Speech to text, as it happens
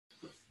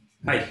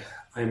Hi,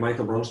 I'm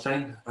Michael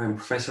Bronstein. I'm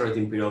professor at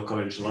Imperial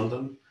College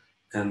London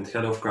and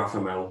head of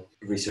GraphML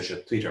research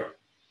at Twitter.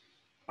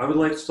 I would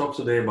like to talk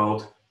today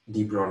about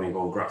deep learning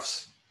on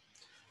graphs.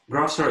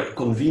 Graphs are a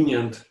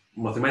convenient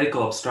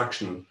mathematical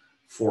abstraction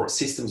for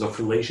systems of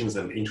relations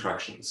and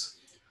interactions.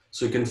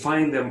 So you can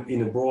find them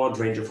in a broad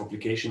range of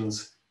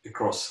applications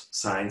across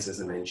sciences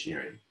and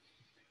engineering.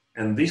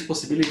 And this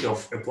possibility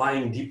of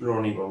applying deep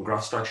learning on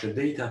graph structured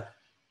data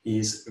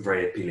is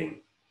very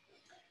appealing.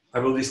 I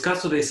will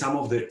discuss today some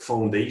of the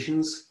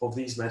foundations of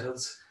these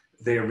methods,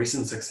 their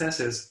recent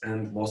successes,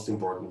 and most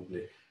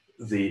importantly,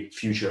 the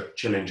future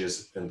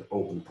challenges and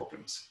open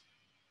problems.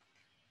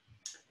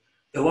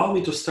 Allow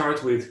me to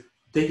start with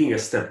taking a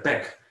step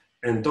back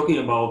and talking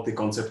about the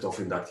concept of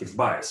inductive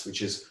bias,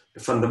 which is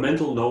a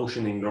fundamental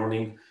notion in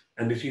learning,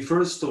 and it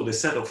refers to the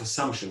set of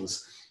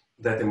assumptions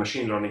that a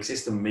machine learning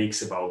system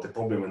makes about the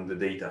problem and the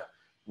data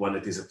when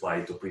it is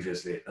applied to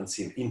previously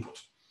unseen input.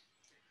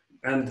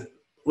 And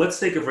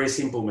let's take a very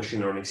simple machine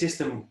learning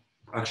system,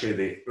 actually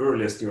the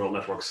earliest neural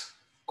networks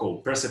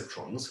called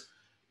perceptrons.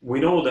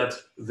 We know that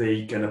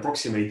they can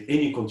approximate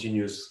any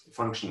continuous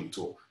function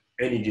to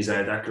any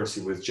desired accuracy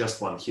with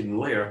just one hidden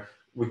layer.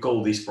 We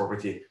call this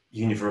property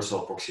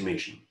universal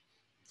approximation.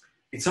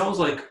 It sounds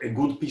like a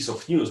good piece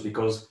of news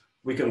because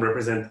we can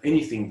represent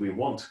anything we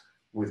want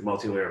with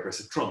multi-layer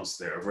perceptrons.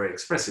 They are very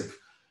expressive.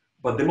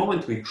 But the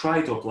moment we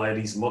try to apply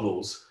these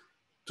models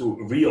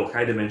to real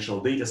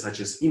high-dimensional data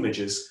such as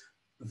images,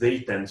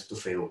 they tend to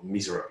fail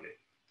miserably.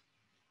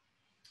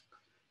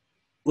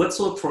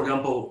 Let's look, for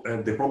example,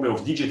 at the problem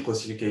of digit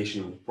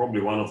classification, probably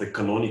one of the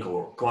canonical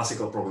or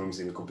classical problems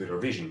in computer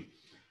vision.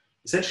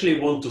 Essentially, we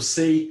want to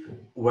say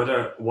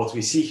whether what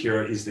we see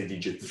here is the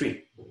digit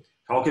 3.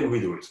 How can we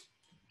do it?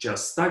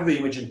 Just stack the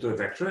image into a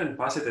vector and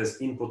pass it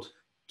as input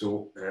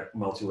to a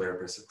multi-layer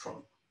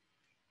perceptron.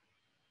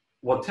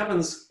 What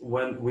happens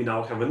when we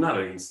now have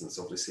another instance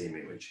of the same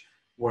image,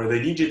 where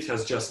the digit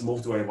has just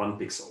moved by 1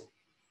 pixel?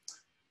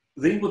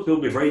 The input will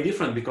be very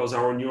different because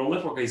our neural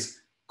network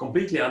is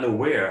completely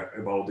unaware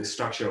about the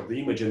structure of the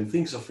image and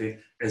thinks of it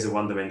as a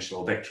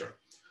one-dimensional vector.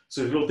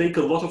 So it will take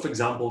a lot of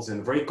examples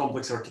and very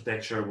complex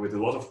architecture with a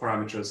lot of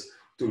parameters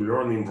to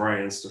learn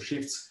invariance to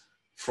shifts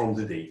from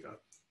the data.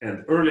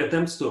 And early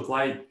attempts to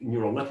apply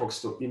neural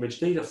networks to image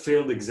data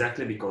failed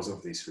exactly because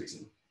of this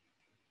reason.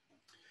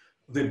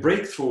 The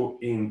breakthrough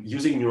in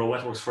using neural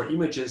networks for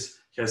images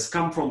has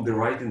come from the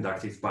right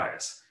inductive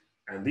bias.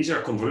 And these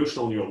are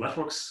convolutional neural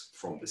networks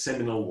from the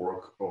seminal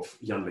work of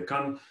Yann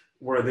LeCun,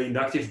 where the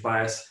inductive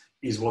bias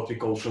is what we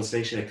call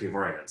translation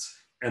equivariance.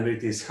 And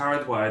it is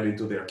hardwired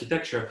into the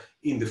architecture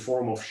in the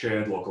form of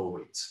shared local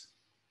weights.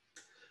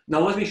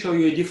 Now let me show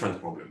you a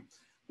different problem.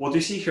 What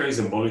you see here is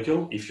a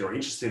molecule. If you're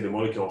interested in the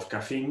molecule of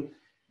caffeine,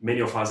 many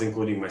of us,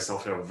 including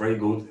myself, have very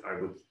good, I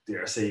would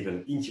dare say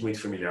even intimate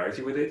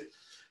familiarity with it.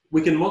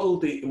 We can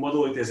model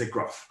it as a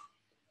graph.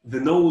 The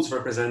nodes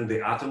represent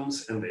the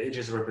atoms and the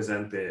edges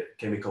represent the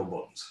chemical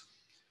bonds.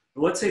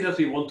 Let's say that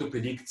we want to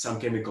predict some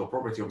chemical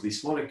property of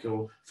this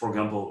molecule, for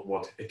example,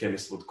 what a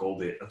chemist would call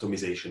the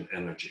atomization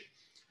energy.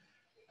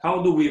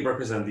 How do we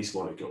represent this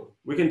molecule?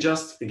 We can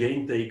just,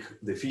 again, take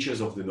the features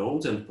of the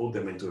nodes and put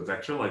them into a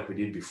vector like we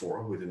did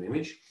before with an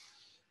image.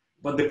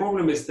 But the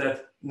problem is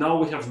that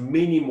now we have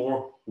many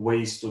more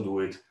ways to do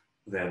it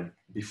than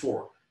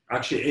before.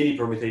 Actually, any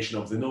permutation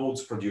of the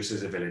nodes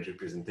produces a valid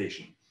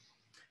representation.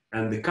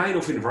 And the kind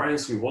of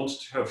invariance we want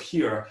to have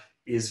here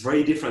is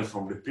very different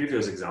from the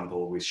previous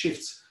example with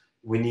shifts.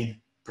 We need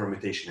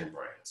permutation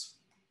invariance.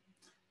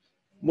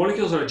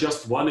 Molecules are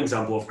just one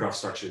example of graph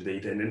structured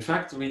data. And in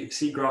fact, we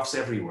see graphs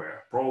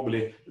everywhere.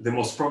 Probably the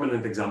most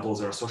prominent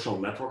examples are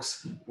social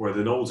networks, where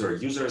the nodes are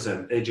users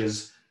and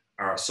edges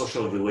are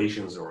social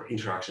relations or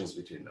interactions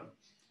between them.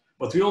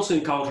 But we also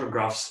encounter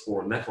graphs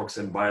or networks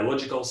in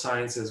biological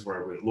sciences,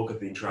 where we look at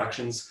the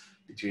interactions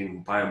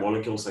between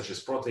biomolecules such as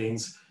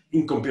proteins,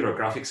 in computer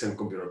graphics and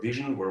computer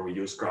vision, where we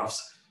use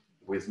graphs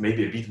with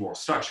maybe a bit more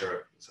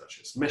structure,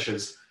 such as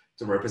meshes,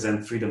 to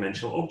represent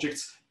three-dimensional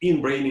objects,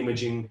 in brain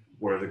imaging,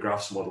 where the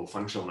graphs model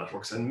functional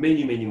networks, and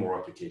many, many more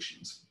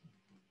applications.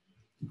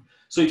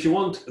 So if you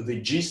want the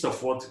gist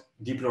of what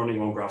deep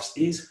learning on graphs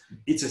is,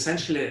 it's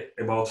essentially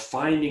about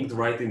finding the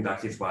right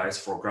inductive bias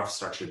for graph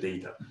structured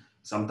data,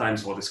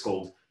 sometimes what is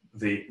called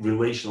the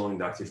relational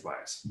inductive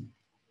bias.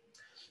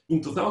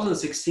 In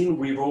 2016,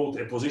 we wrote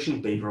a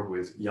position paper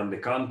with Yann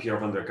LeCun, Pierre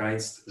van der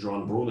Geynst,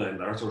 Joan Brune,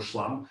 and Arthur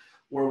Schlam,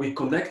 where we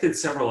connected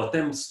several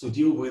attempts to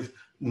deal with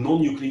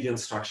non-Euclidean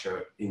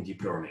structure in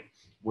deep learning,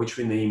 which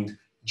we named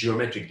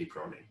geometric deep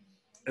learning.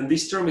 And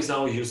this term is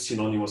now used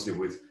synonymously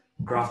with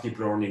graph deep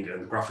learning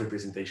and graph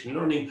representation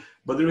learning,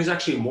 but there is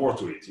actually more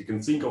to it. You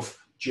can think of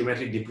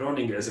geometric deep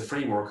learning as a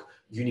framework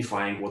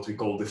unifying what we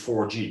call the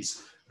 4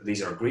 Gs.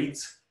 These are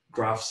grids,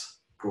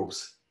 graphs,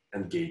 groups,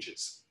 and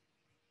gauges.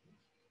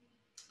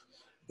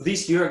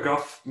 This year,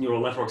 graph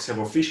neural networks have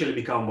officially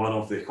become one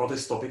of the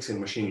hottest topics in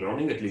machine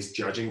learning, at least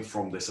judging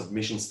from the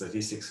submission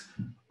statistics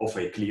of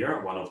a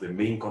CLEAR, one of the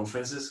main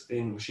conferences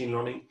in machine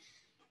learning.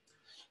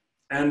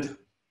 And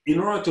In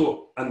order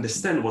to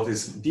understand what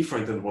is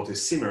different and what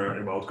is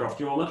similar about graph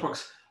neural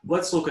networks,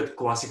 let's look at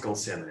classical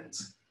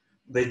CNNs.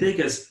 They take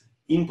as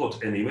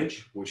input an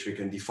image, which we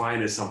can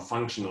define as some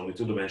function on a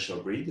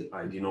two-dimensional grid.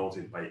 I denote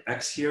it by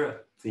X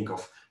here. Think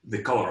of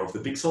the color of the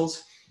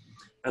pixels.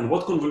 And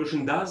what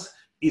convolution does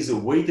is a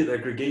weighted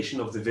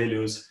aggregation of the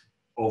values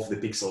of the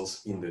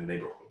pixels in the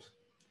neighborhood.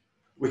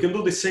 We can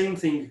do the same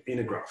thing in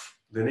a graph.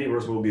 The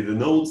neighbors will be the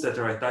nodes that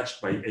are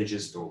attached by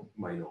edges to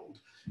my node.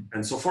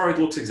 And so far it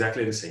looks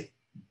exactly the same.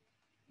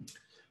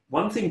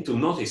 One thing to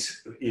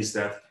notice is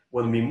that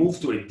when we move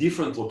to a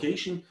different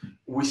location,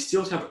 we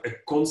still have a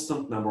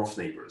constant number of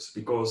neighbors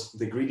because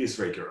the grid is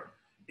regular.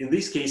 In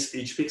this case,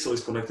 each pixel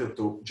is connected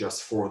to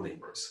just 4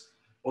 neighbors.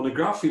 On a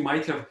graph, we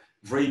might have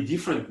very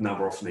different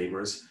number of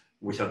neighbors.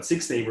 We had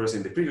 6 neighbors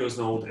in the previous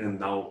node and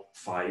now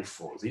 5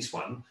 for this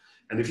one.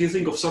 And if you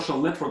think of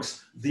social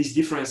networks, this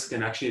difference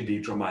can actually be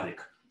dramatic.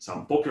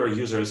 Some popular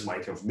users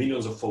might have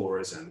millions of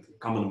followers and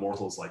common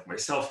mortals like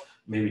myself,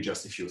 maybe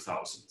just a few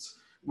thousands.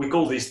 We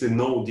call this the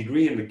node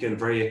degree, and it can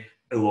vary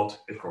a lot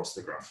across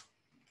the graph.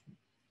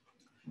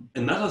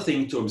 Another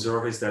thing to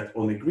observe is that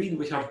on a grid,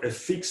 we have a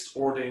fixed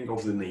ordering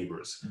of the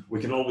neighbors. We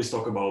can always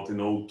talk about a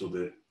node to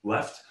the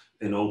left,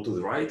 a node to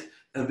the right,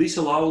 and this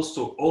allows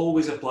to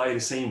always apply the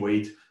same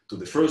weight to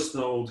the first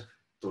node,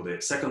 to the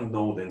second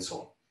node, and so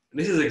on. And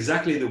this is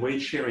exactly the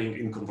weight sharing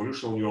in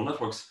convolutional neural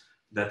networks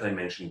that I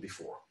mentioned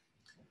before.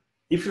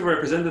 If we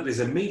represent it as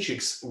a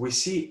matrix, we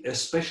see a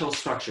special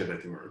structure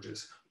that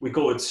emerges. We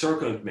call it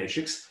circulant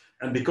matrix,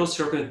 and because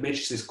circulant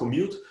matrix is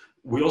commute,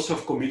 we also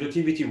have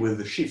commutativity with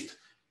the shift,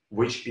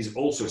 which is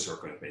also a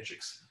circulant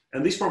matrix.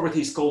 And this property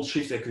is called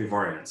shift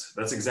equivariance.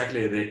 That's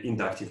exactly the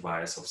inductive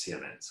bias of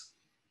CNNs.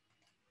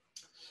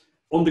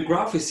 On the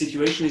graph, the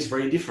situation is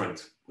very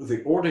different.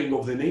 The ordering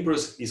of the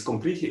neighbors is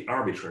completely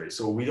arbitrary,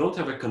 so we don't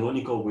have a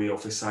canonical way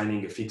of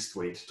assigning a fixed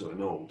weight to a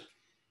node.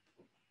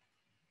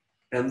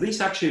 And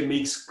this actually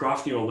makes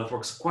graph neural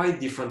networks quite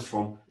different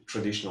from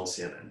traditional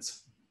CNNs.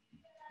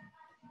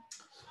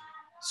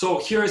 So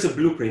here is a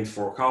blueprint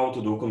for how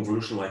to do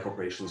convolution-like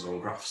operations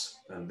on graphs.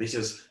 And this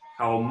is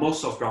how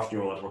most of graph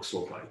neural networks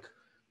look like.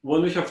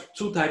 When we have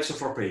 2 types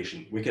of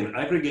operation, we can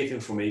aggregate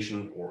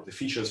information or the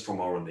features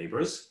from our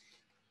neighbors,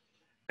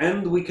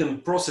 and we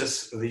can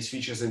process these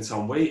features in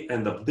some way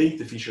and update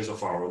the features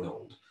of our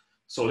node.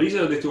 So these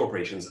are the 2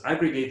 operations,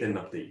 aggregate and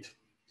update.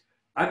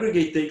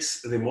 Aggregate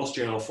takes the most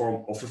general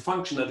form of a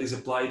function that is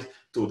applied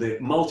to the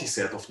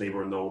multi-set of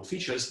neighbor node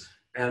features.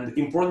 And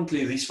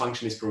importantly, this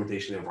function is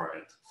permutation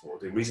invariant for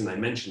the reason I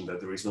mentioned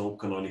that there is no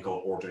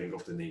canonical ordering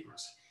of the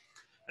neighbors.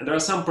 And there are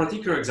some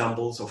particular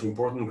examples of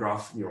important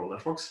graph neural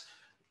networks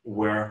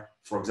where,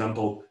 for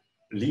example,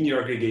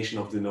 linear aggregation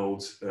of the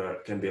nodes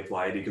can be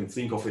applied. You can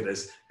think of it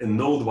as a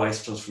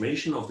node-wise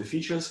transformation of the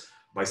features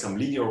by some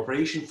linear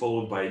operation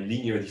followed by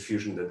linear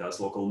diffusion that does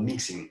local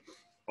mixing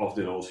of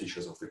the node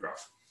features of the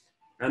graph.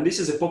 And this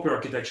is a popular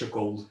architecture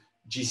called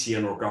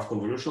GCN or graph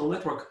convolutional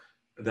network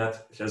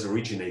that has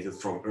originated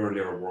from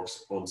earlier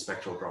works on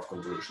spectral graph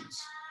convolutions.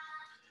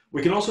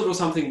 We can also do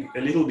something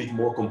a little bit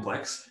more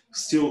complex,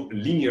 still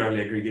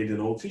linearly aggregate the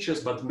node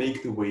features, but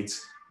make the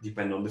weights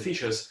depend on the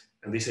features.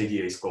 And this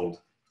idea is called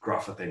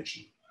graph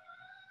attention.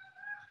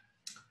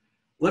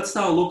 Let's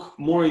now look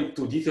more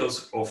into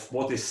details of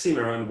what is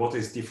similar and what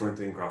is different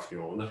in graph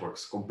neural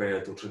networks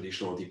compared to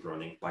traditional deep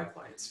learning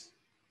pipelines.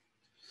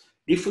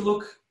 If we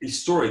look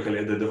historically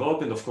at the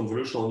development of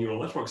convolutional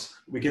neural networks,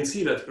 we can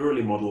see that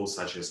early models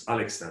such as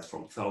AlexNet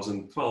from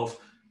 2012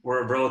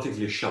 were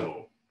relatively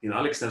shallow. In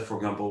AlexNet, for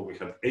example, we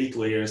had 8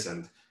 layers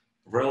and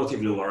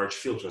relatively large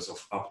filters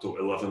of up to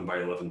 11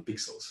 by 11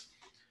 pixels.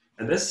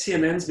 And as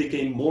CNNs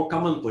became more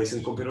commonplace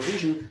in computer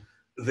vision,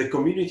 the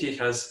community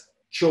has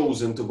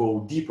chosen to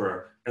go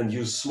deeper and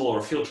use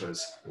smaller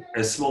filters,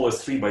 as small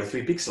as 3 by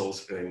 3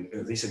 pixels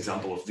in this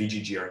example of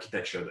VGG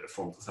architecture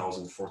from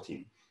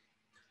 2014.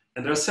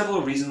 And there are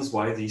several reasons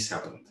why this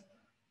happened.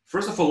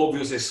 First of all,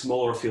 obviously,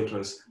 smaller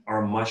filters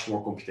are much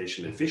more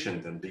computationally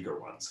efficient than bigger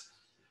ones.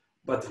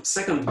 But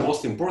second,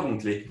 most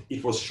importantly,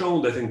 it was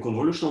shown that in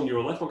convolutional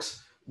neural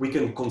networks, we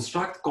can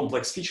construct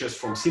complex features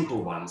from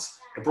simple ones,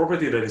 a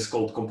property that is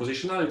called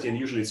compositionality, and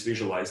usually it's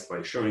visualized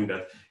by showing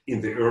that in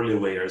the early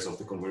layers of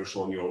the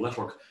convolutional neural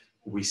network,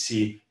 we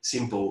see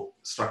simple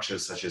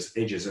structures such as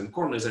edges and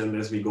corners, and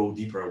as we go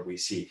deeper, we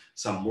see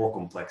some more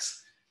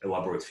complex,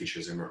 elaborate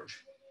features emerge.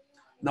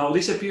 Now,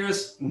 this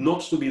appears not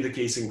to be the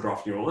case in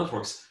graph neural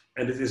networks,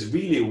 and it is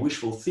really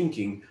wishful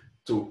thinking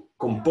to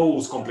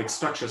compose complex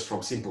structures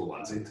from simple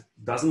ones. It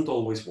doesn't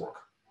always work.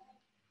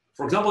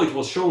 For example, it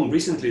was shown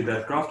recently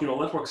that graph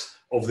neural networks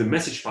of the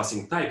message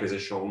passing type, as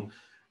is shown,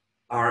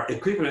 are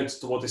equivalent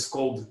to what is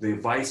called the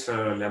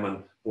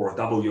Weisferrer-Lehmann or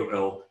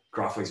WL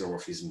graph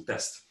isomorphism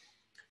test.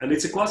 And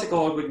it's a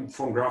classical algorithm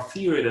from graph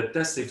theory that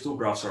tests if 2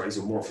 graphs are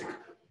isomorphic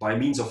by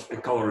means of a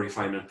color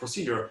refinement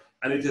procedure.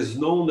 And it is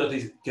known that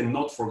it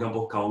cannot, for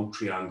example, count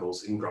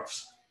triangles in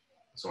graphs.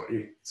 So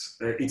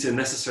it's a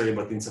necessary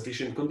but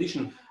insufficient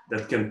condition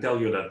that can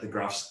tell you that the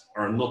graphs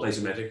are not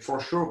isometric for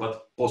sure,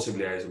 but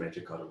possibly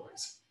isometric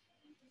otherwise.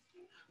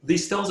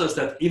 This tells us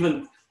that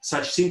even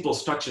such simple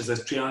structures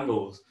as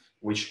triangles,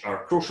 which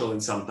are crucial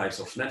in some types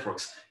of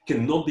networks,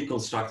 cannot be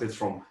constructed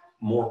from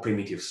more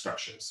primitive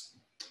structures.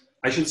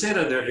 I should say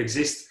that there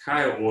exist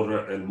higher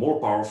order and more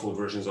powerful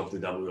versions of the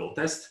WL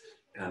test,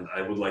 and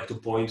I would like to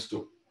point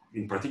to,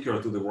 in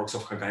particular, to the works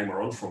of Hagai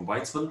Maron from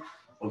Weizmann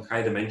on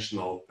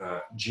high-dimensional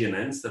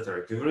GNNs that are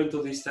equivalent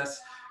to these tests,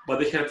 but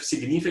they have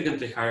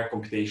significantly higher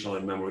computational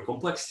and memory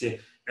complexity,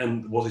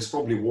 and what is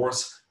probably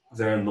worse,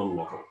 they're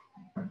non-local.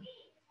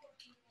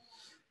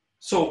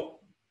 So,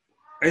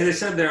 as I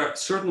said, there are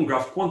certain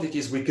graph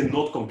quantities we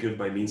cannot compute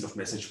by means of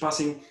message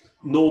passing,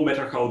 no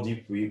matter how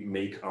deep we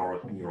make our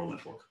neural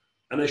network.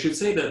 And I should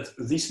say that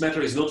this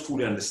matter is not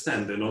fully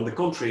understood, and on the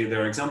contrary,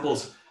 there are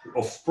examples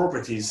of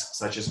properties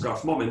such as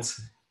graph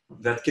moments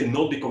that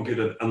cannot be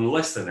computed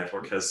unless the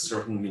network has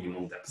certain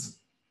minimum depth.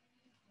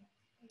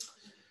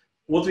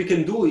 What we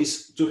can do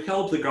is to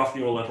help the graph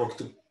neural network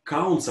to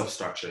count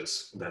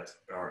substructures that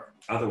are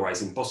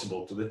otherwise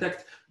impossible to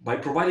detect by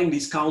providing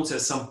these counts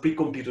as some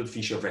pre-computed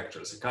feature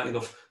vectors, a kind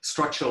of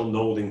structural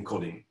node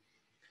encoding.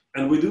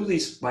 And we do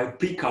this by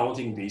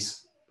pre-counting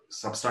these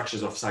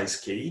substructures of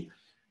size k.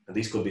 And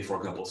these could be, for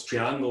example,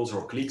 triangles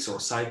or cliques or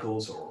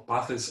cycles or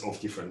paths of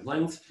different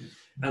length.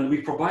 And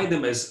we provide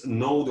them as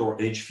node or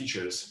edge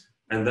features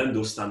and then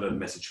do standard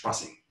message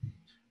passing.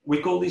 We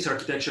call this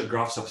architecture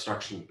graph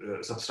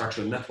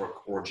substruction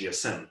network, or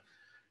GSN.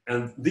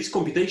 And this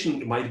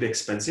computation might be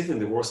expensive. In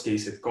the worst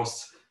case, it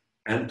costs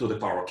n to the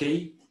power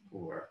k,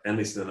 where n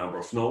is the number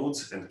of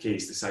nodes and k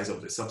is the size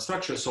of the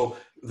substructure. So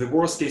the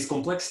worst case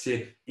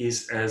complexity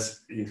is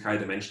as in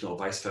high-dimensional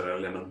Weisfeld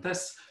element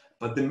tests,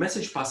 but the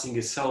message passing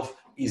itself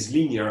is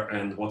linear,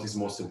 and what is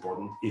most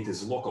important, it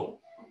is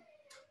local.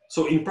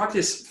 So in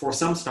practice, for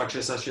some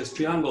structures such as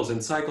triangles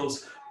and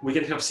cycles, we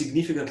can have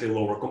significantly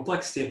lower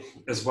complexity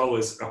as well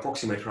as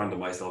approximate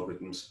randomized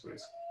algorithms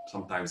with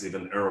sometimes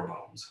even error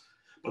bounds.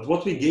 But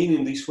what we gain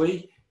in this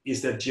way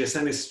is that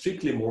GSN is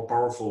strictly more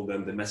powerful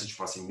than the message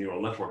passing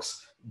neural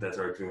networks that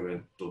are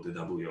equivalent to the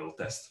WL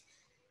test.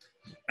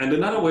 And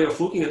another way of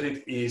looking at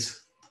it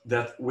is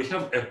that we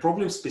have a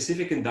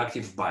problem-specific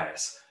inductive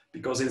bias,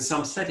 because in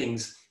some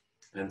settings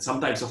and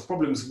some types of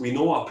problems, we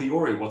know a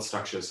priori what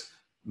structures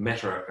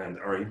matter and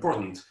are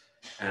important.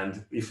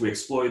 And if we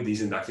exploit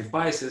these inductive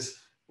biases,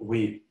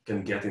 we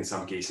can get, in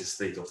some cases,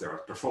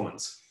 state-of-the-art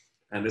performance.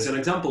 And as an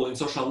example, in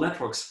social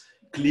networks,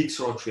 cliques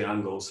or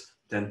triangles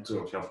tend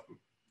to have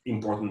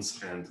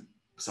importance and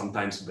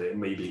sometimes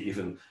maybe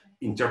even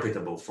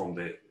interpretable from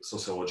the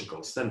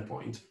sociological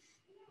standpoint.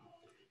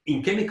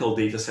 In chemical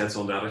data sets,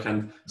 on the other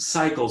hand,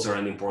 cycles are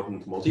an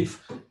important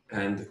motif,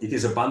 and it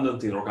is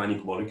abundant in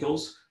organic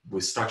molecules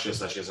with structures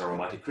such as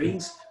aromatic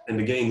rings. And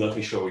again, let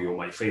me show you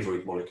my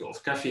favorite molecule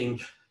of caffeine.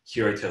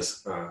 Here it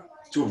has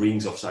 2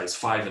 rings of size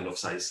 5 and of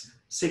size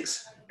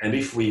 6. And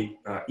if we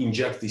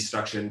inject this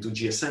structure into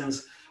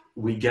GSNs,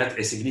 we get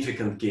a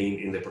significant gain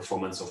in the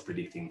performance of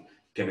predicting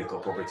chemical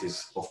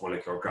properties of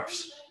molecular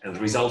graphs. And the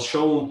results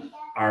shown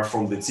are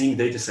from the zinc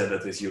dataset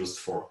that is used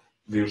for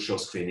virtual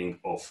screening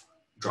of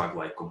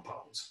drug-like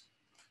compounds.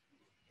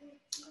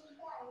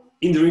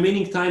 In the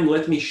remaining time,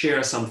 let me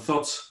share some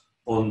thoughts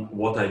on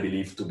what I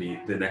believe to be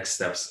the next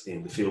steps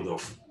in the field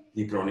of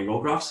deep learning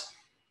on graphs.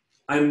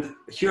 And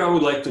here I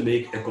would like to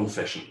make a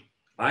confession.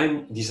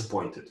 I'm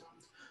disappointed.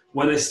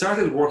 When I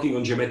started working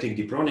on geometric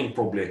deep learning,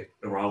 probably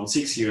around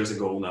 6 years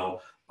ago now,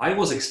 I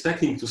was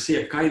expecting to see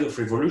a kind of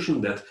revolution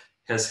that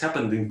has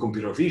happened in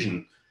computer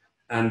vision,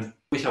 and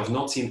we have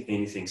not seen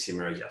anything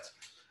similar yet.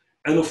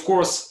 And of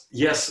course,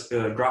 yes,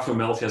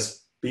 GraphML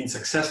has been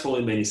successful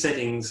in many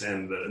settings,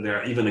 and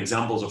there are even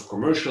examples of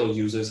commercial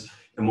uses,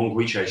 among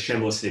which I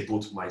shamelessly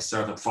put my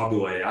startup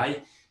Fabula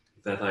AI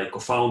that I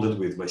co-founded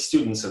with my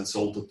students and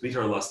sold to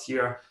Twitter last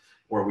year,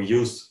 where we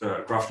used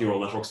graph neural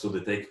networks to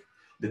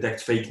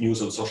detect fake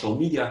news on social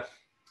media.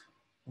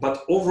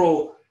 But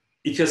overall,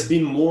 it has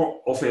been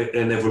more of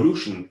an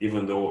evolution,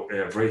 even though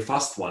a very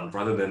fast one,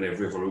 rather than a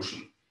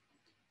revolution.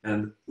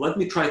 And let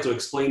me try to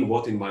explain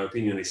what, in my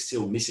opinion, is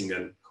still missing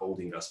and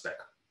holding us back.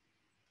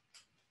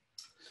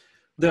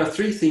 There are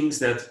 3 things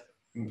that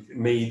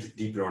made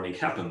deep learning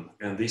happen,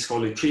 and this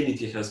holy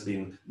trinity has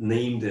been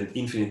named an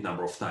infinite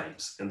number of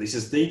times, and this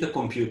is data,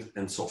 compute,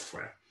 and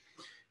software.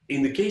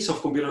 In the case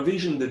of computer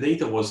vision, the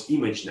data was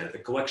ImageNet, a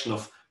collection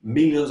of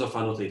millions of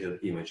annotated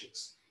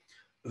images.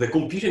 The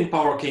computing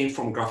power came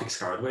from graphics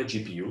hardware,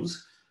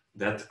 GPUs,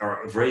 that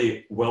are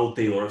very well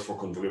tailored for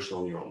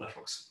convolutional neural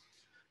networks.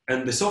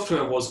 And the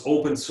software was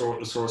open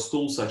source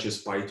tools such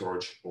as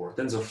PyTorch or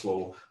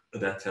TensorFlow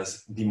that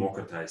has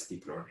democratized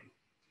deep learning.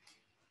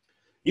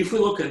 If we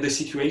look at the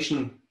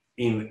situation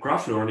in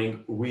graph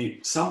learning, we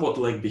somewhat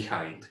lag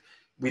behind.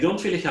 We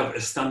don't really have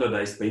a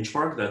standardized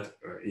benchmark that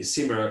is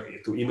similar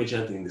to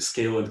ImageNet in the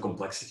scale and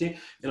complexity.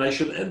 And I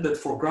should add that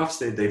for graphs,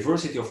 the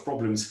diversity of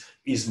problems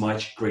is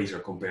much greater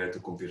compared to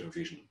computer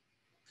vision.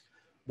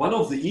 One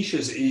of the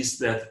issues is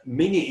that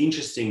many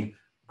interesting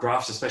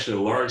graphs, especially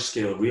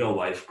large-scale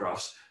real-life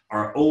graphs,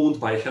 are owned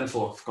by a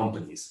handful of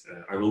companies.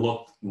 I will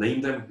not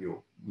name them.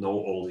 You know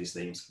all these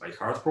names by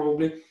heart,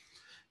 probably.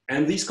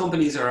 And these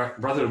companies are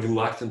rather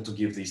reluctant to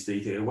give this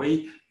data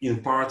away,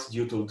 in part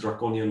due to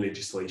draconian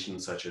legislation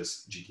such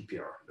as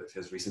GDPR that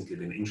has recently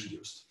been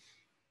introduced.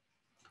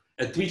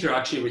 At Twitter,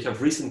 actually, we have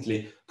recently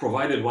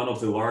provided one of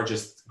the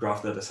largest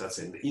graph datasets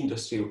in the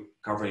industry,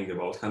 covering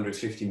about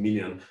 150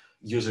 million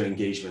user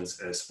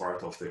engagements as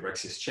part of the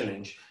Rexis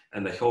challenge.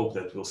 And I hope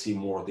that we'll see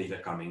more data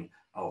coming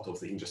out of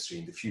the industry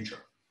in the future.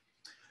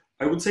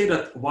 I would say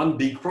that one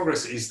big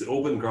progress is the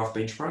Open Graph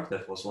benchmark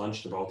that was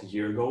launched about a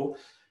year ago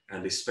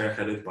and is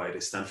spearheaded by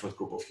the Stanford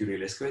group of Yuri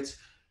Leskowitz.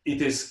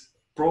 It is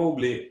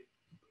probably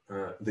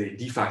the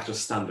de facto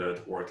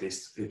standard, or at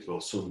least it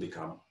will soon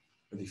become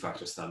a de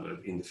facto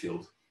standard in the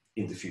field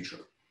in the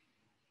future.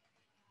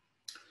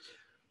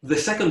 The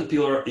second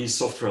pillar is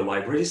software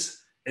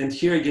libraries. And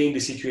here again, the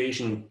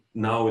situation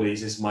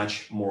nowadays is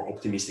much more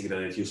optimistic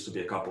than it used to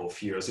be a couple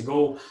of years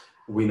ago.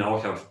 We now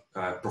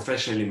have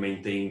professionally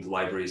maintained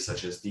libraries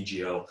such as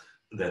DGL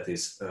that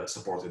is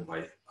supported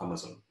by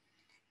Amazon.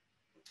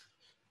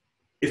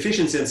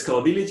 Efficiency and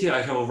scalability,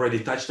 I have already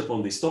touched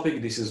upon this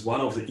topic. This is one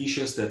of the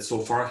issues that so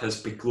far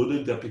has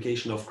precluded the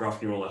application of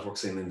graph neural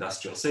networks in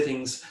industrial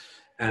settings.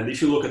 And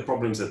if you look at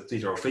problems at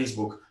Twitter or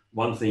Facebook,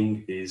 one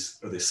thing is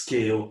the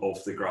scale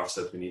of the graphs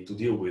that we need to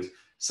deal with.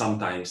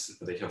 Sometimes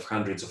they have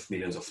hundreds of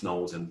millions of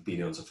nodes and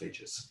billions of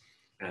edges.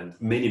 And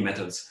many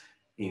methods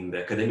in the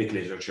academic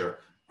literature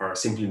are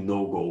simply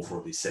no-go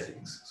for these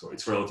settings. So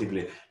it's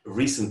relatively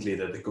recently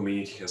that the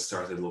community has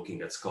started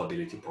looking at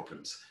scalability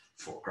problems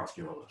for graph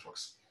neural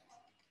networks.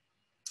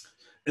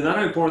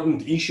 Another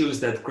important issue is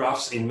that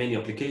graphs in many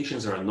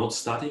applications are not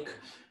static.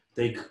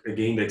 Take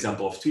again the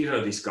example of Twitter.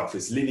 This graph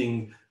is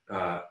living,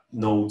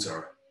 nodes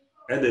are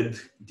added,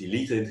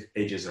 deleted,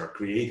 edges are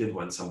created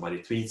when somebody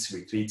tweets,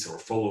 retweets, or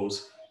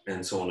follows,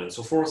 and so on and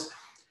so forth.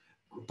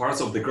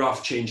 Parts of the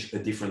graph change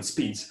at different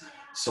speeds.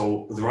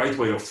 So the right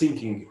way of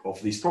thinking of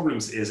these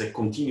problems is a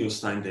continuous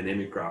time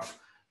dynamic graph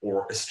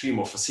or a stream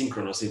of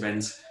asynchronous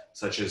events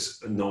such as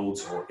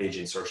nodes or edge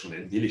insertion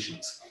and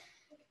deletions.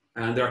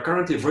 And there are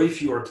currently very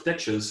few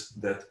architectures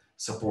that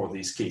support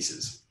these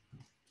cases.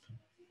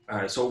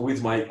 So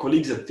with my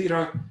colleagues at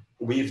Twitter,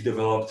 we've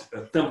developed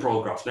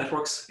temporal graph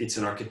networks. It's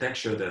an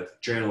architecture that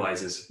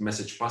generalizes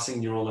message passing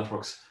neural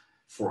networks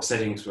for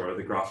settings where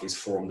the graph is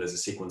formed as a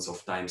sequence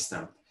of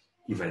timestamp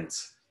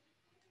events.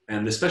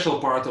 And the special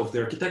part of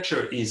the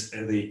architecture is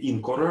the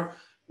encoder,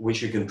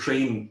 which you can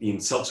train in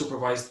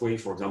self-supervised way,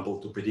 for example,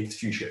 to predict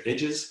future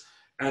edges.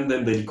 And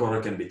then the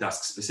decoder can be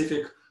task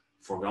specific.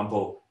 For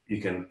example,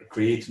 you can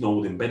create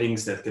node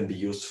embeddings that can be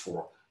used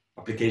for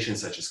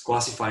applications such as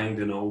classifying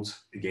the nodes.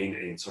 Again,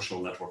 in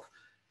social network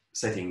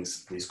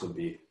settings, this could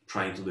be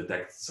trying to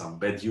detect some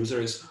bad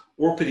users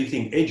or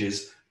predicting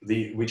edges,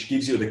 which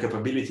gives you the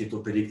capability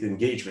to predict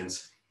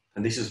engagements.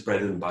 And this is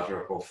bread and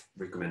butter of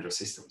recommender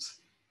systems.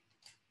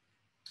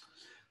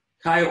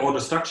 Higher order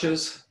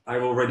structures,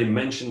 I've already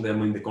mentioned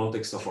them in the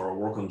context of our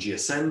work on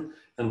GSN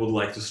and would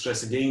like to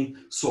stress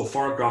again, so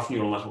far graph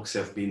neural networks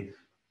have been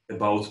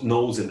about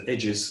nodes and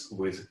edges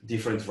with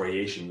different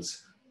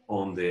variations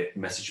on the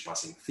message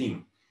passing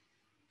theme.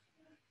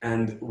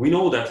 And we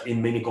know that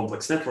in many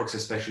complex networks,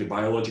 especially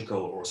biological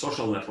or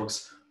social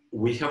networks,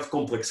 we have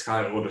complex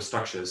higher order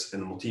structures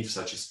and motifs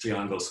such as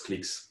triangles,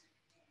 cliques,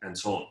 and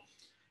so on.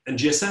 And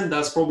GSN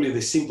does probably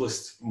the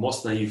simplest,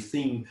 most naive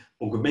thing,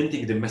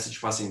 augmenting the message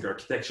passing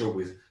architecture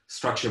with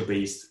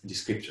structure-based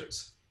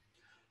descriptors.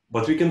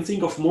 But we can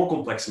think of more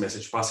complex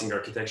message passing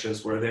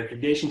architectures where the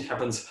aggregation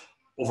happens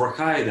over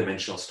higher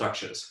dimensional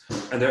structures.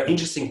 And there are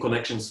interesting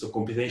connections to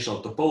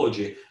computational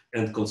topology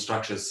and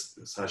constructions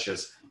such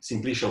as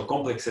simplicial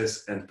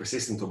complexes and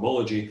persistent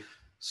homology,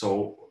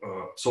 so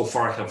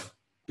far have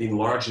been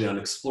largely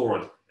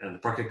unexplored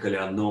and practically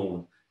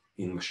unknown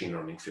in machine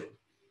learning field.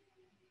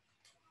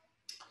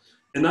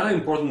 Another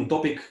important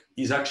topic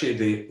is actually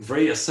the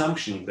very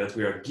assumption that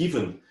we are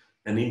given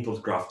an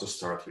input graph to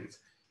start with.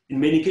 In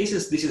many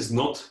cases, this is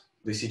not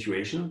the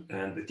situation,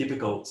 and the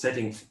typical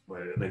setting,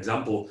 an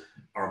example,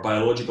 are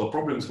biological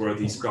problems where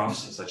these graphs,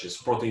 such as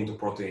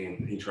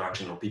protein-to-protein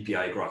interaction or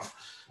PPI graph,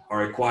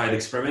 are acquired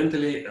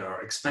experimentally,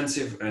 are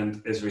expensive,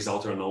 and as a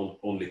result are known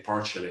only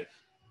partially,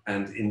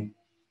 and in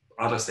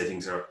other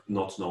settings are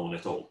not known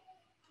at all.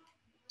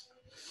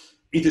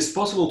 It is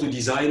possible to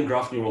design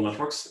graph neural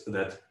networks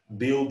that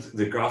build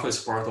the graph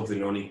as part of the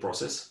learning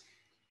process.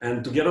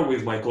 And together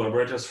with my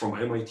collaborators from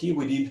MIT,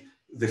 we did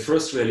the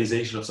first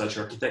realization of such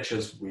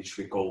architectures, which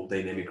we call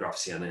dynamic graph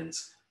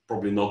CNNs,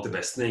 probably not the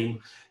best name.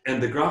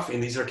 And the graph in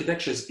these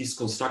architectures is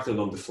constructed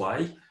on the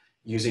fly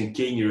using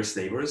k-nearest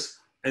neighbors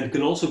and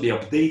can also be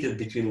updated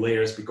between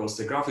layers because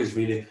the graph is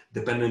really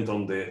dependent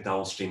on the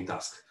downstream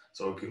task.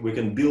 So we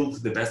can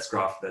build the best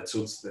graph that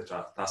suits the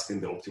task in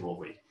the optimal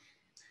way.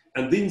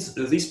 And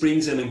this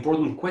brings an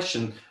important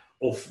question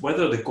of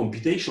whether the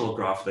computational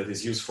graph that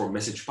is used for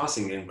message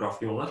passing in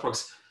graph neural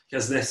networks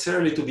has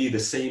necessarily to be the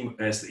same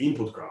as the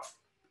input graph,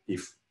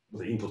 if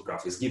the input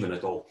graph is given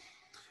at all.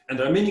 And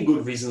there are many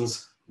good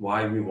reasons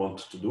why we want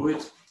to do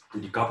it.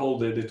 We decouple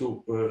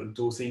the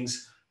two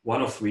things,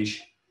 one of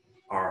which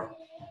are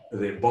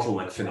the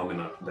bottleneck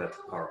phenomena that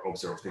are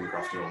observed in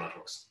graph neural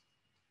networks.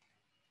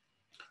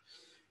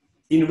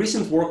 In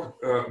recent work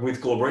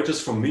with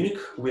collaborators from Munich,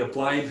 we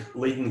applied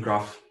latent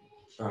graph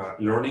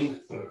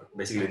learning.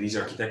 Basically, these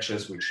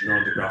architectures which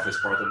learn the graph as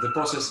part of the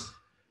process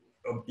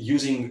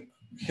using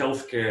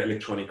healthcare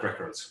electronic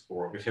records,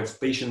 or we have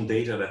patient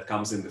data that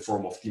comes in the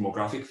form of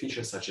demographic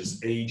features such as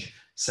age,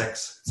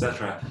 sex,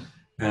 etc.,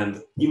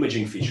 and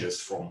imaging features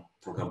from,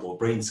 for example,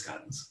 brain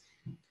scans.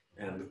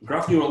 And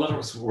graph neural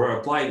networks were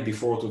applied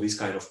before to these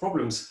kind of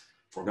problems,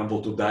 for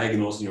example, to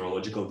diagnose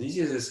neurological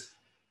diseases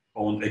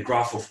on a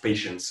graph of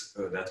patients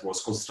that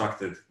was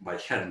constructed by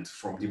hand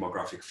from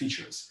demographic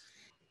features.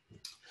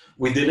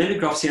 With dynamic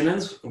graph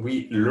CNNs,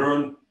 we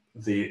learn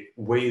the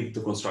way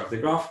to construct the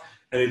graph,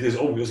 and it is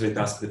obviously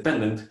task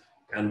dependent.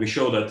 And we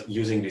show that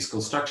using this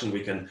construction,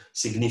 we can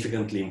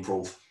significantly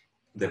improve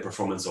the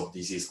performance of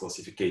disease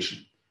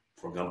classification.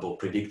 For example,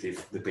 predict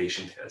if the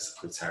patient has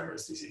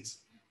Alzheimer's disease.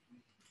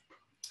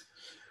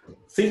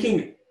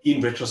 Thinking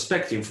in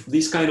retrospective,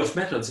 this kind of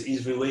methods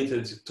is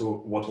related to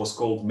what was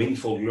called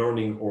manifold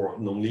learning or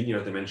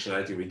nonlinear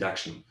dimensionality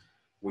reduction,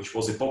 which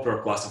was a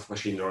popular class of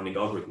machine learning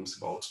algorithms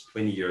about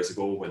 20 years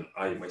ago when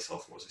I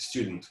myself was a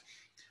student.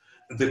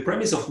 The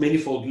premise of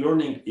manifold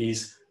learning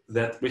is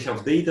that we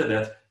have data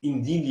that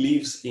indeed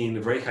lives in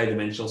a very high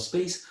dimensional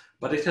space,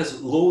 but it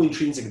has low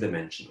intrinsic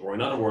dimension, or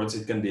in other words,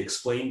 it can be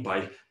explained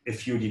by a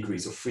few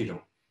degrees of freedom.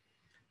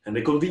 And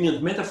a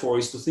convenient metaphor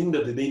is to think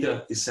that the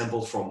data is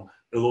sampled from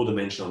a low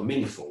dimensional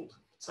manifold,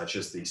 such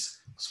as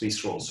this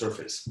Swiss roll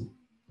surface.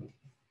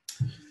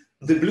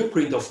 The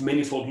blueprint of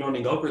manifold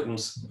learning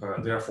algorithms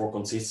therefore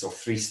consists of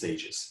 3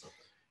 stages.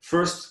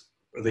 First,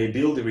 they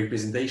build a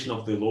representation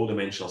of the low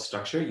dimensional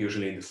structure,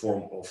 usually in the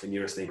form of a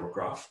nearest neighbor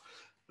graph,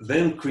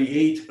 then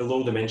create a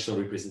low dimensional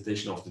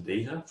representation of the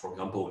data, for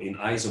example, in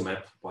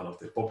ISOMAP, one of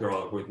the popular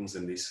algorithms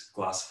in this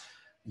class,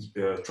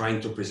 trying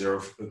to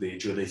preserve the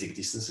geodesic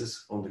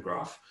distances on the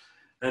graph.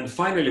 And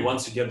finally,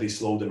 once you get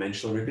this low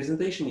dimensional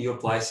representation, you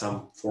apply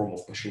some form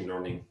of machine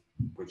learning,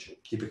 which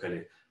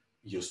typically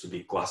used to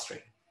be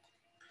clustering.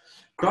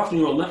 Graph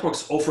neural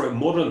networks offer a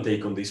modern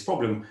take on this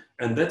problem,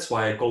 and that's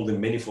why I call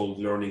them manifold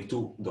learning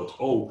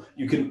 2.0.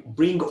 You can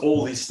bring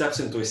all these steps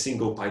into a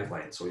single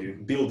pipeline. So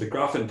you build the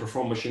graph and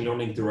perform machine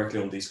learning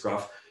directly on this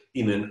graph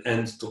in an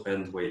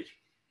end-to-end way.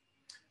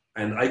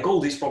 And I call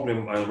this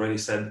problem, I already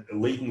said,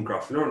 latent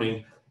graph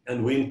learning,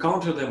 and we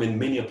encounter them in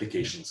many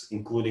applications,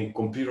 including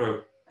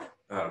computer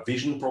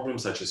vision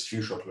problems such as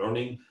few-shot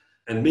learning,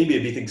 and maybe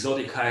a bit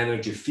exotic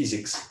high-energy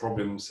physics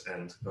problems.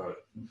 And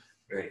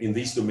in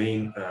this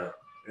domain,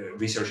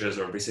 researchers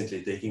are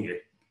recently taking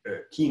a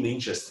keen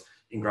interest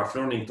in graph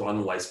learning to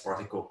analyze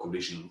particle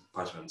collision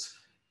patterns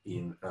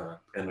in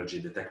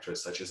energy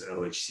detectors such as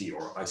LHC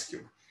or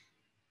IceCube.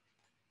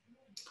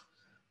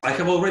 I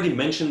have already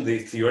mentioned the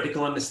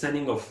theoretical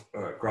understanding of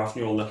graph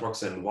neural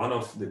networks, and one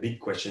of the big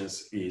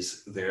questions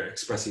is their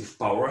expressive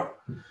power.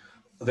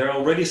 There are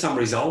already some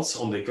results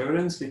on the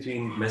equivalence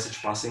between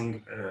message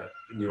passing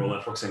neural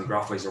networks and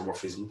graph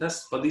isomorphism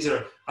tests, but these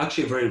are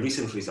actually very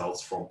recent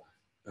results from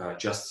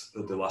just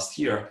the last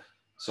year.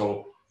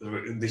 So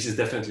this is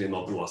definitely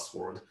not the last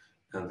word,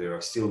 and there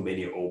are still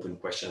many open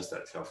questions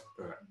that have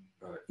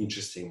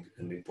interesting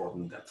and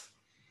important depth.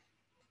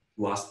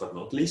 Last but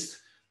not least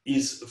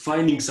is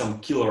finding some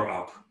killer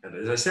app. And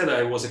as I said,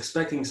 I was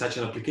expecting such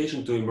an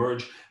application to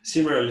emerge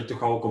similarly to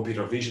how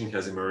computer vision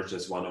has emerged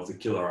as one of the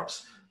killer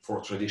apps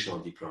for traditional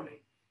deep learning.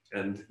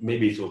 And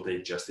maybe it will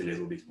take just a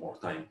little bit more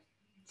time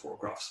for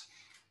graphs.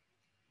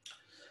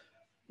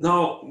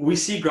 Now, we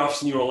see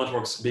graphs neural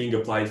networks being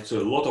applied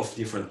to a lot of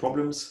different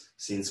problems,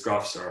 since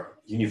graphs are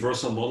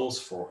universal models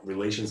for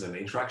relations and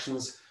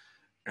interactions,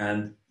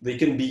 and they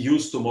can be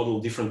used to model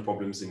different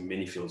problems in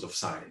many fields of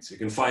science. You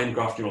can find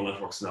graph neural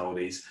networks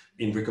nowadays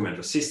in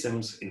recombinant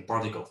systems, in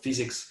particle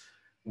physics.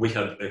 We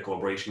had a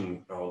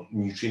collaboration on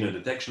neutrino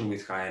detection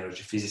with high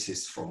energy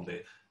physicists from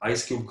the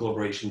IceCube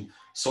collaboration.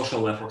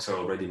 Social networks I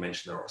already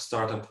mentioned are a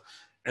startup,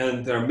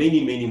 and there are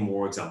many, many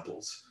more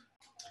examples.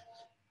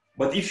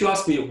 But if you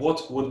ask me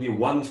what would be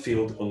one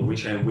field on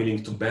which I am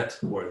willing to bet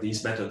where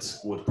these methods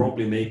would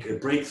probably make a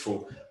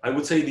breakthrough, I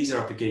would say these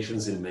are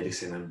applications in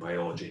medicine and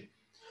biology.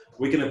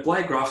 We can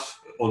apply graphs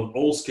on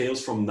all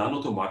scales from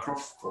nano to macro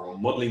for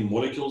modeling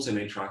molecules and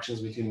interactions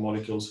between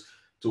molecules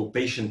to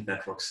patient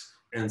networks.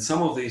 And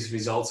some of these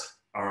results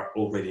are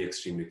already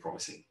extremely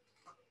promising.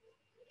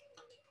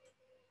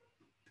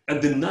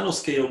 At the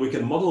nanoscale, we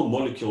can model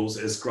molecules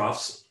as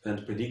graphs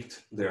and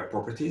predict their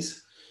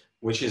properties,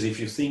 which is, if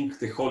you think,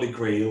 the holy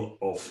grail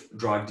of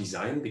drug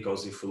design,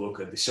 because if you look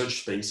at the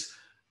search space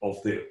of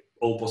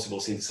all possible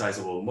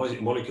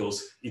synthesizable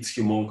molecules, it's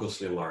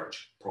humongously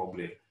large,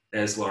 probably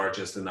as large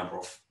as the number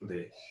of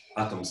the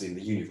atoms in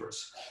the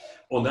universe.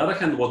 On the other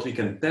hand, what we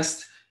can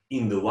test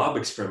in the lab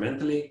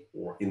experimentally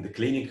or in the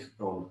clinic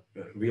on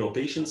real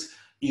patients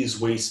is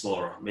way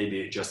smaller,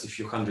 maybe just a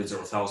few hundreds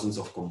or thousands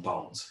of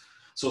compounds.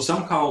 So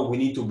somehow we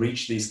need to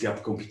bridge this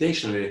gap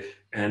computationally.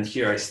 And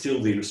here I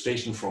steal the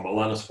illustration from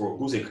Alana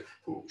Spor-Guzik,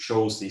 who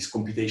shows this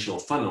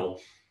computational funnel.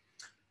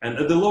 And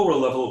at the lower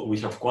level, we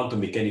have quantum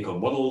mechanical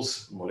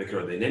models,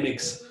 molecular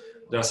dynamics.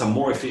 There are some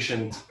more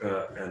efficient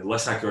and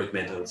less accurate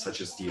methods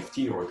such as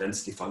DFT or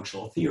density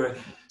functional theory.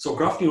 So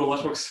graph neural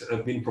networks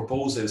have been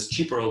proposed as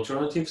cheaper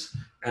alternatives.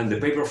 And the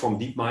paper from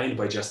DeepMind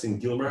by Justin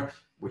Gilmer,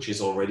 which is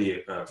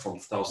already from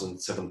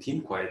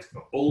 2017, quite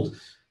old,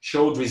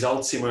 showed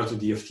results similar to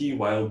DFT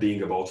while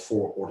being about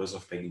 4 orders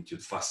of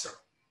magnitude faster.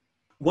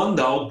 One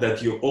doubt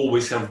that you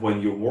always have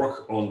when you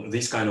work on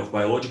this kind of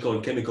biological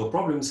and chemical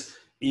problems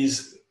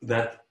is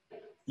that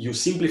you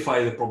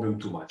simplify the problem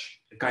too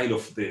much, kind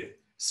of the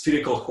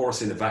spherical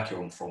horse in a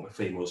vacuum from a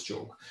famous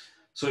joke.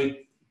 So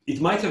it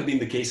might have been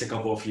the case a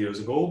couple of years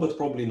ago, but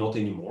probably not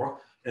anymore.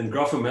 And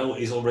GraphML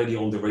is already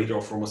on the radar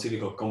of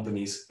pharmaceutical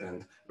companies.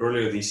 And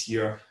earlier this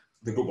year,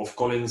 the group of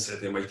Collins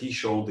at MIT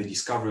showed the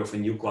discovery of a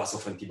new class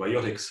of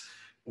antibiotics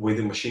with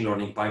a machine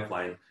learning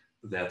pipeline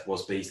that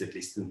was based, at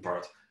least in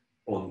part,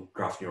 on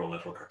graph neural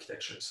network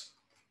architectures.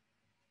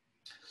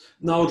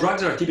 Now,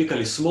 drugs are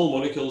typically small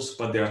molecules,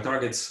 but their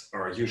targets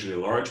are usually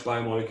large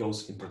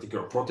biomolecules, in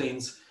particular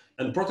proteins.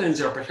 And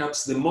proteins are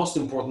perhaps the most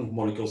important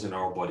molecules in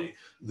our body.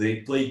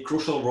 They play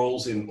crucial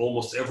roles in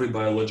almost every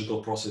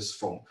biological process,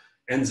 from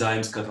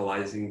enzymes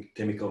catalyzing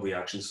chemical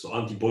reactions to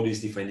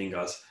antibodies defending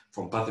us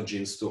from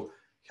pathogens to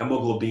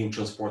hemoglobin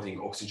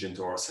transporting oxygen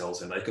to our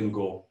cells, and I can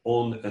go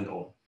on and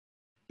on.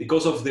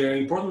 Because of their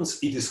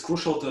importance, it is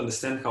crucial to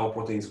understand how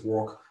proteins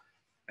work,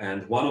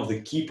 and one of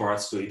the key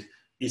parts to it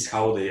is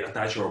how they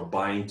attach or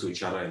bind to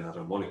each other and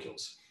other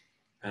molecules.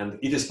 And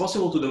it is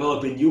possible to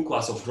develop a new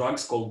class of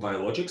drugs called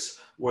biologics,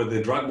 where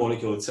the drug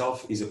molecule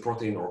itself is a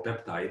protein or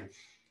peptide,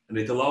 and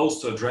it allows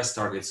to address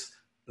targets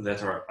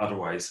that are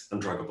otherwise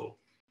undruggable.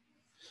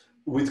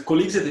 With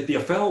colleagues at the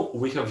TfL,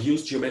 we have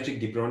used geometric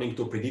deep learning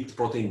to predict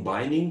protein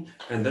binding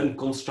and then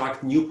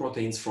construct new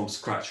proteins from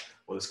scratch,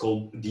 what is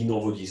called de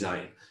novo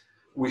design.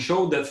 We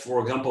showed that,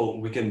 for example,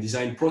 we can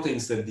design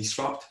proteins that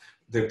disrupt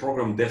the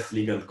program death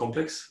ligand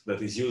complex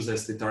that is used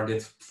as the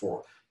target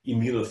for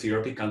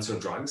immunotherapy cancer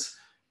drugs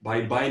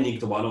by binding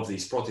to one of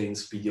these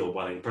proteins,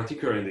 PD-L1 in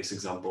particular in this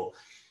example.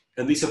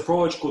 And this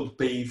approach could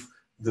pave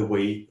the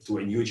way to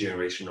a new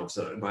generation of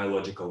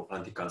biological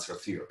anti-cancer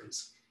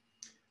therapies.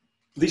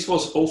 This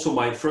was also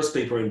my first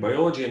paper in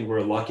biology, and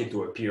we're lucky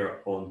to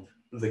appear on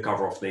the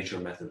cover of Nature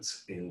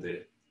Methods in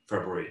the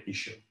February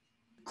issue.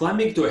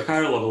 Climbing to a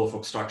higher level of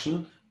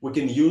abstraction, we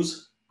can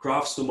use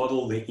graphs to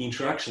model the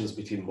interactions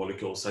between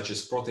molecules such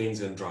as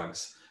proteins and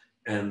drugs.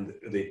 And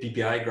the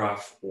PPI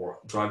graph, or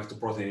drug to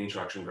protein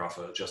interaction graph,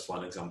 just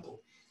one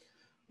example.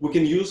 We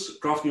can use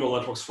graph neural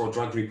networks for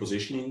drug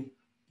repositioning,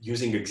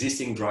 using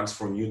existing drugs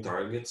for new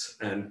targets.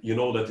 And you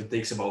know that it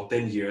takes about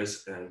 10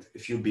 years and a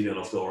few billion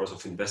of dollars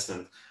of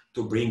investment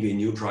to bring a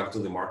new drug to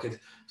the market.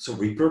 So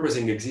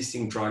repurposing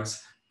existing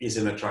drugs is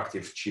an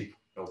attractive, cheap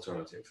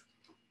alternative.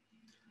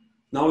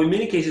 Now, in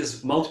many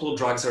cases, multiple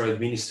drugs are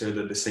administered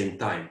at the same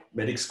time.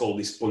 Medics call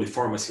this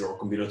polypharmacy or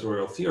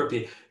combinatorial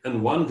therapy.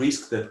 And one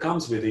risk that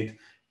comes with it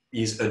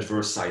is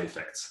adverse side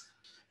effects.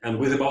 And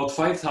with about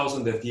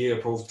 5,000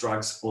 FDA-approved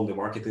drugs on the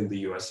market in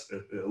the US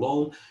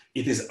alone,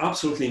 it is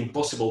absolutely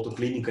impossible to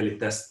clinically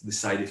test the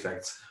side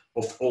effects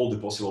of all the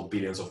possible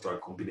billions of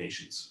drug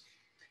combinations.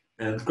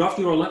 And graph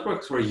neural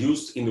networks were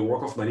used in the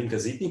work of Marinka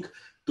Zitnik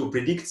to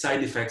predict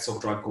side effects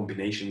of drug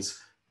combinations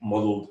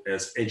modeled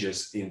as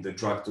edges in the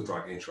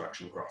drug-to-drug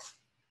interaction graph.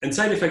 And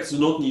side effects do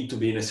not need to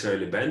be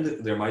necessarily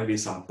bad. There might be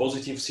some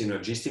positive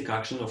synergistic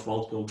action of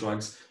multiple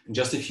drugs. And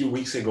just a few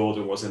weeks ago,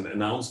 there was an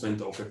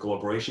announcement of a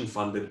collaboration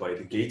funded by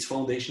the Gates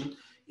Foundation,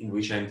 in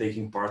which I'm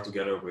taking part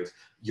together with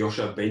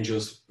Yosha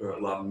Benjo's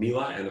lab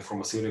Mila and a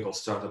pharmaceutical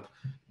startup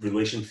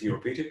Relation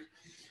Therapeutic,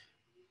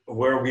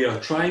 where we are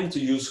trying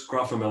to use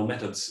GraphML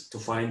methods to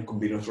find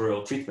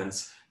combinatorial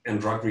treatments and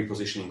drug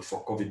repositioning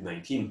for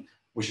COVID-19,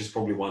 which is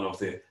probably one of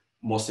the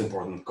most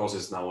important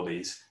causes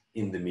nowadays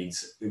in the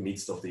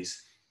midst of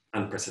this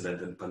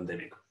unprecedented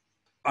pandemic.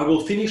 I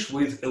will finish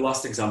with a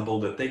last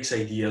example that takes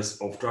ideas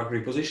of drug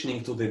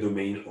repositioning to the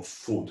domain of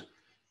food.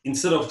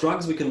 Instead of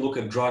drugs, we can look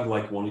at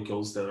drug-like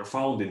molecules that are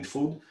found in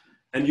food.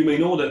 And you may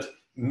know that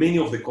many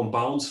of the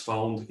compounds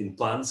found in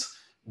plants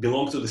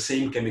belong to the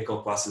same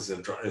chemical classes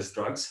as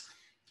drugs.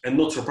 And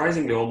not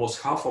surprisingly,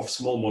 almost half of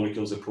small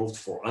molecules approved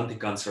for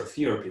anti-cancer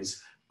therapies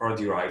are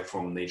derived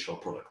from natural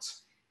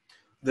products.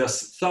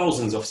 There's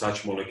thousands of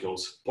such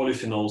molecules,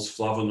 polyphenols,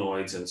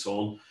 flavonoids, and so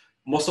on.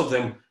 Most of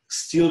them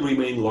still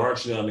remain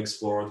largely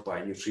unexplored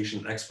by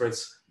nutrition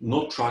experts,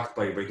 not tracked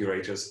by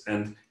regulators,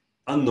 and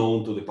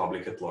unknown to the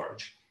public at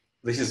large.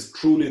 This is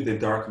truly the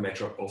dark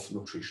matter of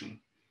nutrition.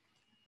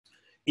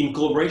 In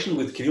collaboration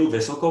with Kirill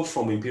Veselkov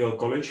from Imperial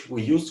College,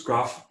 we used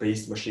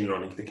graph-based machine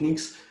learning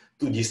techniques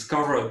to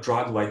discover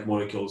drug-like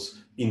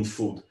molecules in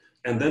food,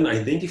 and then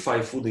identify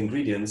food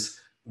ingredients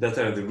that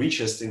are the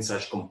richest in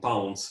such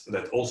compounds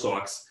that also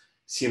act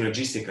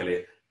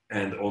synergistically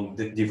and on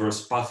the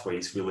diverse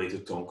pathways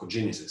related to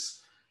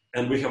oncogenesis.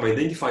 And we have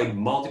identified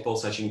multiple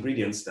such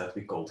ingredients that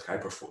we called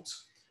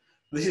hyperfoods.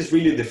 This is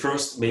really the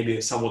first, maybe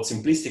somewhat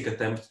simplistic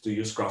attempt to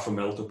use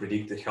GraphML to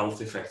predict the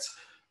health effects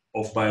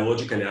of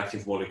biologically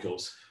active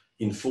molecules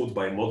in food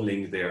by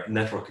modeling their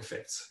network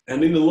effects.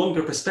 And in the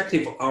longer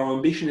perspective, our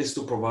ambition is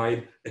to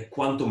provide a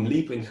quantum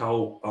leap in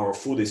how our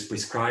food is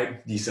prescribed,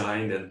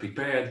 designed, and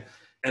prepared.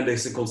 And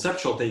as a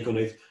conceptual take on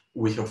it,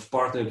 we have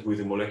partnered with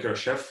a molecular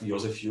chef,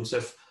 Josef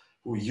Youssef,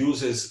 who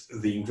uses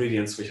the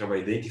ingredients we have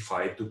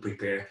identified to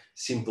prepare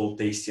simple,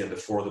 tasty, and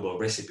affordable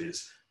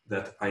recipes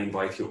that I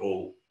invite you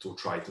all to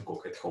try to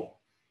cook at home.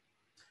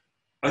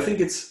 I think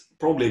it's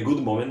probably a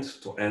good moment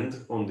to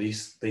end on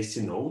this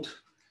tasty note.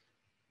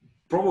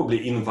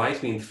 Probably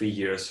invite me in 3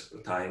 years'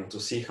 time to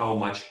see how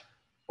much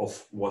of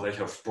what I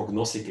have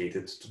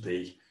prognosticated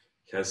today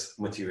has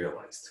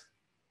materialized.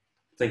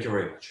 Thank you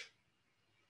very much.